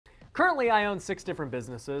Currently, I own 6 different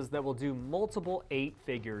businesses that will do multiple 8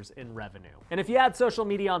 figures in revenue. And if you add social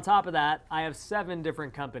media on top of that, I have 7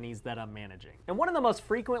 different companies that I'm managing. And one of the most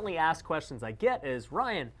frequently asked questions I get is,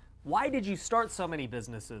 Ryan, why did you start so many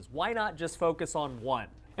businesses? Why not just focus on one?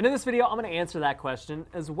 And in this video, I'm going to answer that question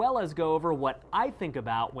as well as go over what I think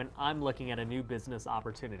about when I'm looking at a new business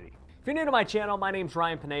opportunity. If you're new to my channel, my name's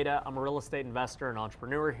Ryan Pineda. I'm a real estate investor and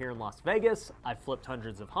entrepreneur here in Las Vegas. I've flipped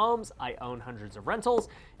hundreds of homes, I own hundreds of rentals,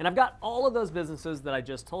 and I've got all of those businesses that I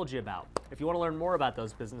just told you about. If you want to learn more about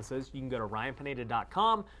those businesses, you can go to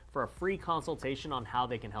ryanpineda.com for a free consultation on how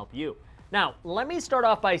they can help you. Now, let me start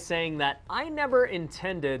off by saying that I never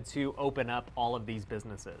intended to open up all of these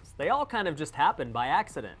businesses. They all kind of just happened by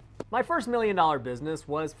accident. My first $1 million business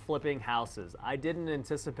was flipping houses. I didn't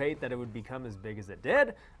anticipate that it would become as big as it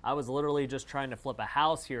did. I was literally just trying to flip a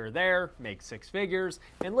house here or there, make 6 figures,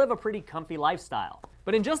 and live a pretty comfy lifestyle.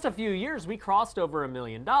 But in just a few years, we crossed over $1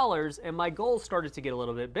 million, and my goals started to get a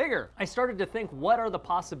little bit bigger. I started to think, what are the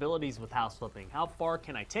possibilities with house flipping? How far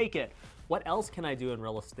can I take it? What else can I do in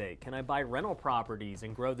real estate? Can I buy rental properties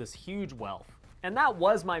and grow this huge wealth? And that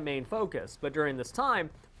was my main focus. But during this time,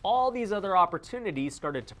 all these other opportunities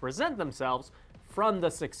started to present themselves from the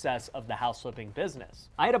success of the house flipping business.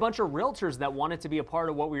 I had a bunch of realtors that wanted to be a part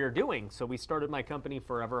of what we were doing, so we started my company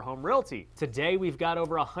Forever Home Realty. Today we've got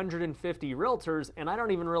over 150 realtors, and I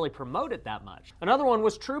don't even really promote it that much. Another one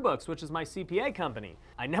was TrueBooks, which is my CPA company.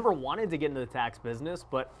 I never wanted to get into the tax business,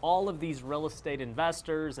 but all of these real estate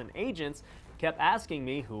investors and agents kept asking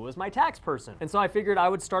me who was my tax person. And so I figured I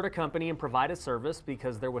would start a company and provide a service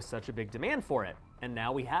because there was such a big demand for it. And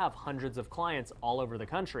now we have hundreds of clients all over the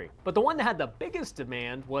country. But the one that had the biggest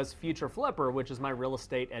demand was Future Flipper, which is my real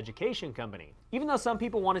estate education company. Even though some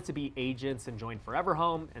people wanted to be agents and join Forever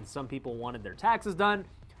Home, and some people wanted their taxes done,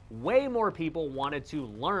 way more people wanted to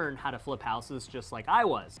learn how to flip houses just like I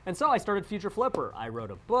was. And so I started Future Flipper. I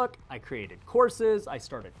wrote a book, I created courses, I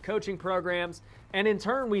started coaching programs, and in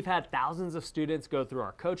turn, we've had thousands of students go through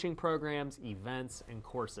our coaching programs, events, and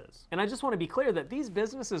courses. And I just want to be clear that these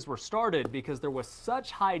businesses were started because there was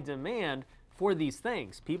such high demand for these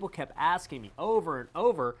things. People kept asking me over and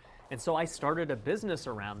over, and so I started a business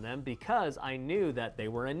around them because I knew that they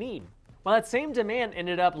were in need. Well, that same demand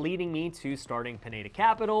ended up leading me to starting Pineda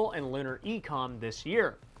Capital and LunarEcom this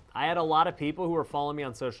year. I had a lot of people who were following me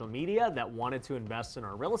on social media that wanted to invest in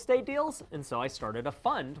our real estate deals, and so I started a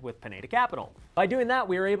fund with Pineda Capital. By doing that,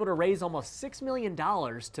 we were able to raise almost $6 million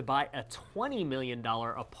to buy a $20 million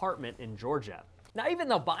apartment in Georgia. Now, even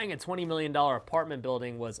though buying a $20 million apartment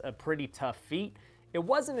building was a pretty tough feat, it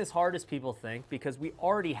wasn't as hard as people think because we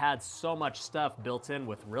already had so much stuff built in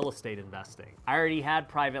with real estate investing. I already had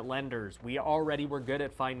private lenders. We already were good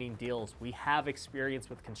at finding deals. We have experience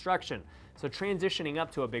with construction. So transitioning up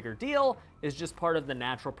to a bigger deal is just part of the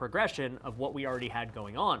natural progression of what we already had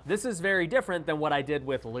going on. This is very different than what I did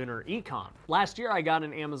with LunarEcom. Last year, I got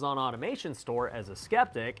an Amazon automation store as a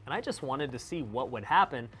skeptic, and I just wanted to see what would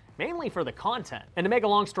happen, mainly for the content. And to make a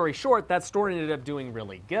long story short, that store ended up doing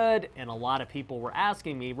really good, and a lot of people were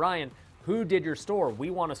asking me, Ryan, who did your store?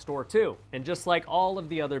 We want a store too. And just like all of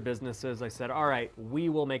the other businesses, I said, all right, we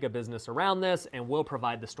will make a business around this and we'll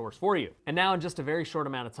provide the stores for you. And now in just a very short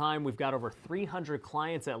amount of time, we've got over 300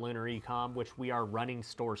 clients at LunarEcom, which we are running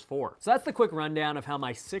stores for. So that's the quick rundown of how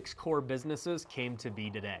my 6 core businesses came to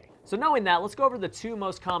be today. So knowing that, let's go over the 2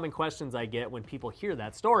 most common questions I get when people hear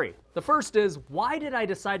that story. The first is, why did I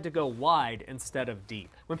decide to go wide instead of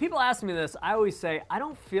deep? When people ask me this, I always say, I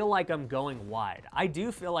don't feel like I'm going wide. I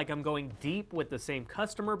do feel like I'm going deep with the same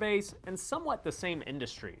customer base and somewhat the same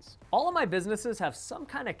industries. All of my businesses have some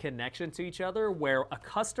kind of connection to each other where a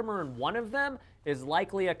customer in one of them is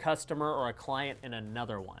likely a customer or a client in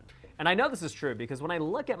another one. And I know this is true because when I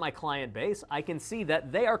look at my client base, I can see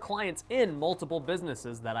that they are clients in multiple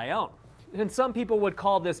businesses that I own. And some people would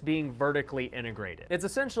call this being vertically integrated. It's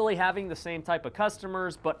essentially having the same type of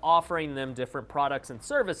customers, but offering them different products and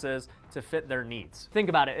services to fit their needs. Think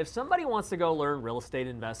about it. If somebody wants to go learn real estate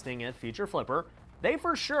investing at Future Flipper, they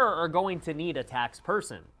for sure are going to need a tax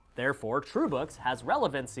person. Therefore, TrueBooks has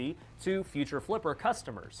relevancy to Future Flipper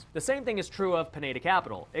customers. The same thing is true of Pineda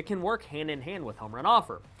Capital. It can work hand in hand with Home Run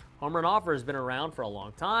Offer. Home Run Offer has been around for a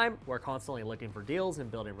long time. We're constantly looking for deals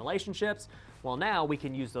and building relationships. Well, now we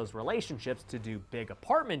can use those relationships to do big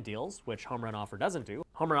apartment deals, which Home Run Offer doesn't do.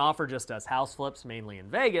 Home Run Offer just does house flips mainly in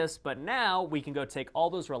Vegas, but now we can go take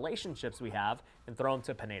all those relationships we have and throw them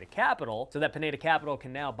to Pineda Capital so that Pineda Capital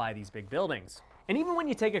can now buy these big buildings. And even when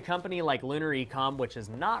you take a company like LunarEcom, which is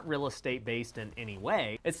not real estate based in any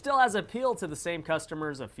way, it still has appeal to the same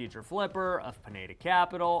customers of Future Flipper, of Pineda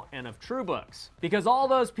Capital, and of TrueBooks. Because all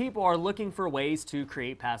those people are looking for ways to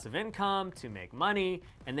create passive income, to make money,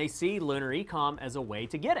 and they see LunarEcom as a way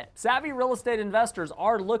to get it. Savvy real estate investors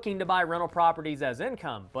are looking to buy rental properties as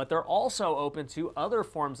income, but they're also open to other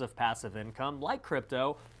forms of passive income like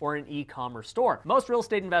crypto or an e-commerce store. Most real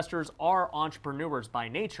estate investors are entrepreneurs by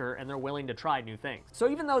nature, and they're willing to try new things. So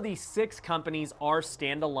even though these 6 companies are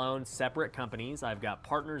standalone, separate companies, I've got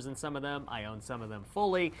partners in some of them, I own some of them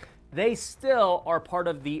fully, they still are part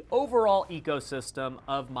of the overall ecosystem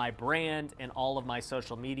of my brand and all of my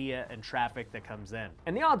social media and traffic that comes in.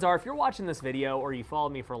 And the odds are, if you're watching this video or you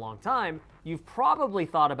followed me for a long time, you've probably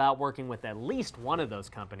thought about working with at least one of those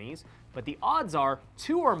companies, but the odds are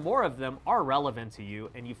 2 or more of them are relevant to you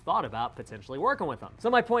and you've thought about potentially working with them. So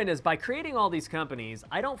my point is, by creating all these companies,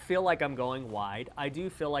 I don't feel like I'm going wide. I do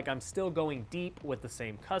feel like I'm still going deep with the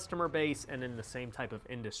same customer base and in the same type of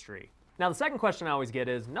industry. Now, the second question I always get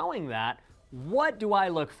is, knowing that, what do I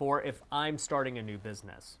look for if I'm starting a new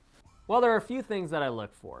business? Well, there are a few things that I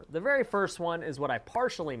look for. The very first one is what I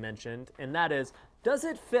partially mentioned, and that is, does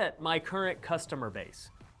it fit my current customer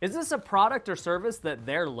base? Is this a product or service that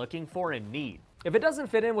they're looking for and need? If it doesn't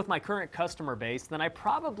fit in with my current customer base, then I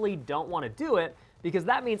probably don't want to do it, because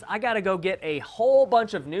that means I gotta go get a whole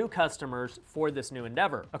bunch of new customers for this new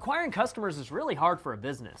endeavor. Acquiring customers is really hard for a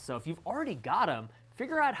business, so if you've already got them,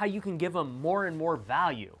 figure out how you can give them more and more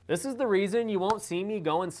value. This is the reason you won't see me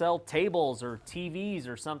go and sell tables or TVs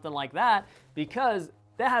or something like that, because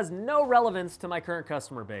that has no relevance to my current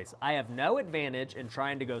customer base. I have no advantage in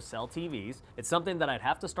trying to go sell TVs. It's something that I'd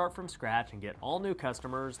have to start from scratch and get all new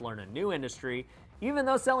customers, learn a new industry. Even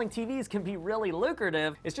though selling TVs can be really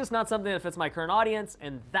lucrative, it's just not something that fits my current audience,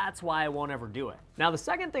 and that's why I won't ever do it. Now, the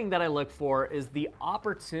second thing that I look for is the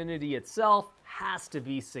opportunity itself has to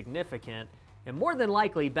be significant, and more than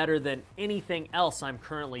likely better than anything else I'm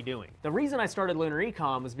currently doing. The reason I started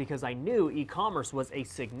LunarEcom was because I knew e-commerce was a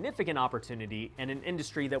significant opportunity and an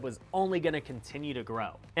industry that was only going to continue to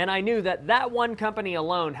grow. And I knew that that one company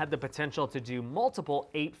alone had the potential to do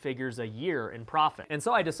multiple 8 figures a year in profit. And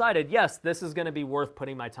so I decided, yes, this is going to be worth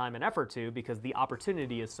putting my time and effort to because the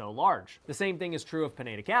opportunity is so large. The same thing is true of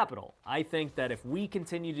Pineda Capital. I think that if we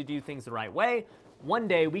continue to do things the right way, one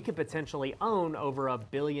day we could potentially own over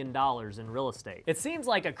 $1 billion in real estate. It seems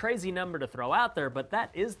like a crazy number to throw out there, but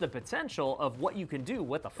that is the potential of what you can do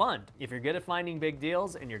with a fund. If you're good at finding big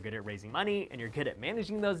deals and you're good at raising money and you're good at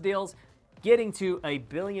managing those deals, getting to $1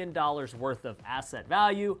 billion worth of asset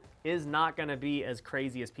value is not gonna be as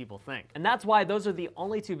crazy as people think. And that's why those are the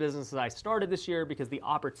only 2 businesses I started this year, because the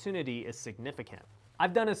opportunity is significant.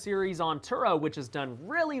 I've done a series on Turo, which has done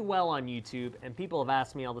really well on YouTube, and people have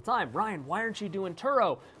asked me all the time, Ryan, why aren't you doing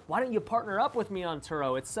Turo? Why don't you partner up with me on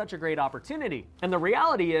Turo? It's such a great opportunity. And the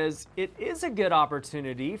reality is, it is a good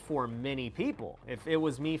opportunity for many people. If it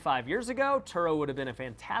was me 5 years ago, Turo would have been a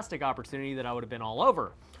fantastic opportunity that I would have been all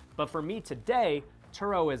over. But for me today,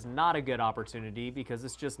 Turo is not a good opportunity because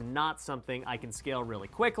it's just not something I can scale really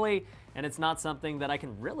quickly, and it's not something that I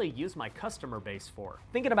can really use my customer base for.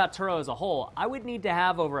 Thinking about Turo as a whole, I would need to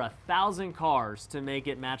have over 1,000 cars to make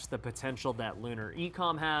it match the potential that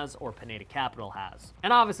LunarEcom has or Pineda Capital has.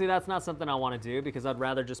 And obviously that's not something I want to do because I'd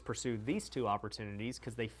rather just pursue these 2 opportunities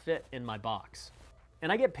because they fit in my box.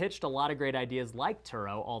 And I get pitched a lot of great ideas like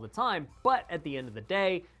Turo all the time, but at the end of the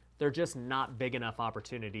day, they're just not big enough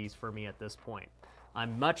opportunities for me at this point.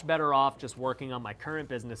 I'm much better off just working on my current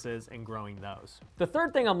businesses and growing those. The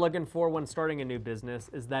third thing I'm looking for when starting a new business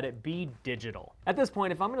is that it be digital. At this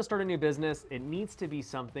point, if I'm gonna start a new business, it needs to be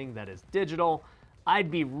something that is digital. I'd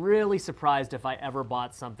be really surprised if I ever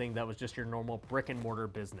bought something that was just your normal brick and mortar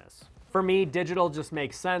business. For me, digital just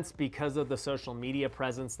makes sense because of the social media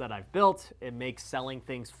presence that I've built. It makes selling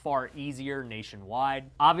things far easier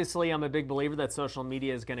nationwide. Obviously, I'm a big believer that social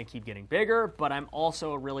media is gonna keep getting bigger, but I'm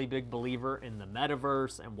also a really big believer in the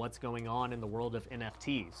metaverse and what's going on in the world of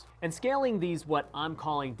NFTs. And scaling these, what I'm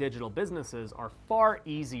calling digital businesses, are far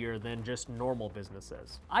easier than just normal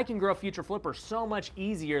businesses. I can grow Future Flipper so much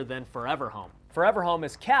easier than Forever Home. Forever Home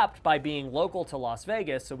is capped by being local to Las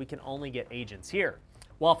Vegas, so we can only get agents here.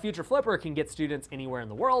 While Future Flipper can get students anywhere in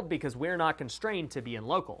the world because we're not constrained to being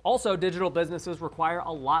local. Also, digital businesses require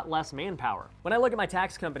a lot less manpower. When I look at my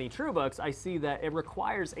tax company, TrueBooks, I see that it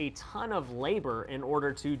requires a ton of labor in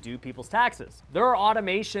order to do people's taxes. There are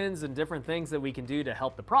automations and different things that we can do to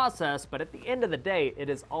help the process, but at the end of the day, it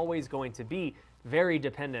is always going to be very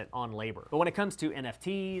dependent on labor. But when it comes to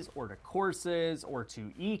NFTs or to courses or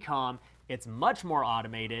to e-com, it's much more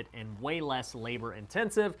automated and way less labor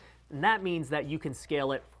intensive And that means that you can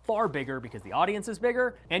scale it far bigger because the audience is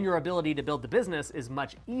bigger, and your ability to build the business is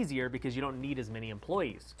much easier because you don't need as many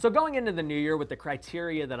employees. So going into the new year with the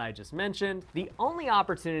criteria that I just mentioned, the only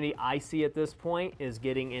opportunity I see at this point is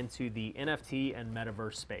getting into the NFT and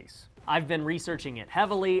metaverse space. I've been researching it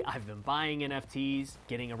heavily. I've been buying NFTs,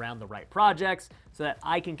 getting around the right projects so that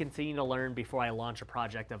I can continue to learn before I launch a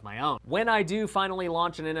project of my own. When I do finally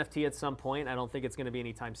launch an NFT at some point, I don't think it's gonna be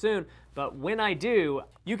anytime soon, but when I do,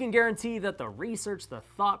 you can guarantee that the research, the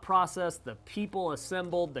thought process, the people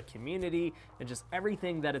assembled, the community, and just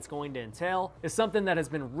everything that it's going to entail is something that has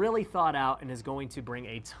been really thought out and is going to bring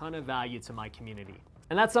a ton of value to my community.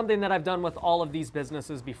 And that's something that I've done with all of these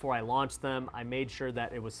businesses before I launched them. I made sure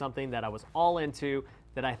that it was something that I was all into,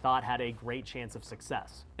 that I thought had a great chance of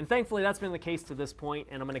success. And thankfully that's been the case to this point,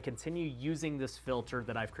 and I'm gonna continue using this filter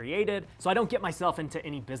that I've created so I don't get myself into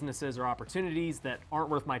any businesses or opportunities that aren't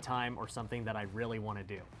worth my time or something that I really wanna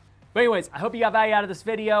do. But anyways, I hope you got value out of this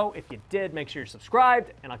video. If you did, make sure you're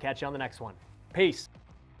subscribed, and I'll catch you on the next one. Peace.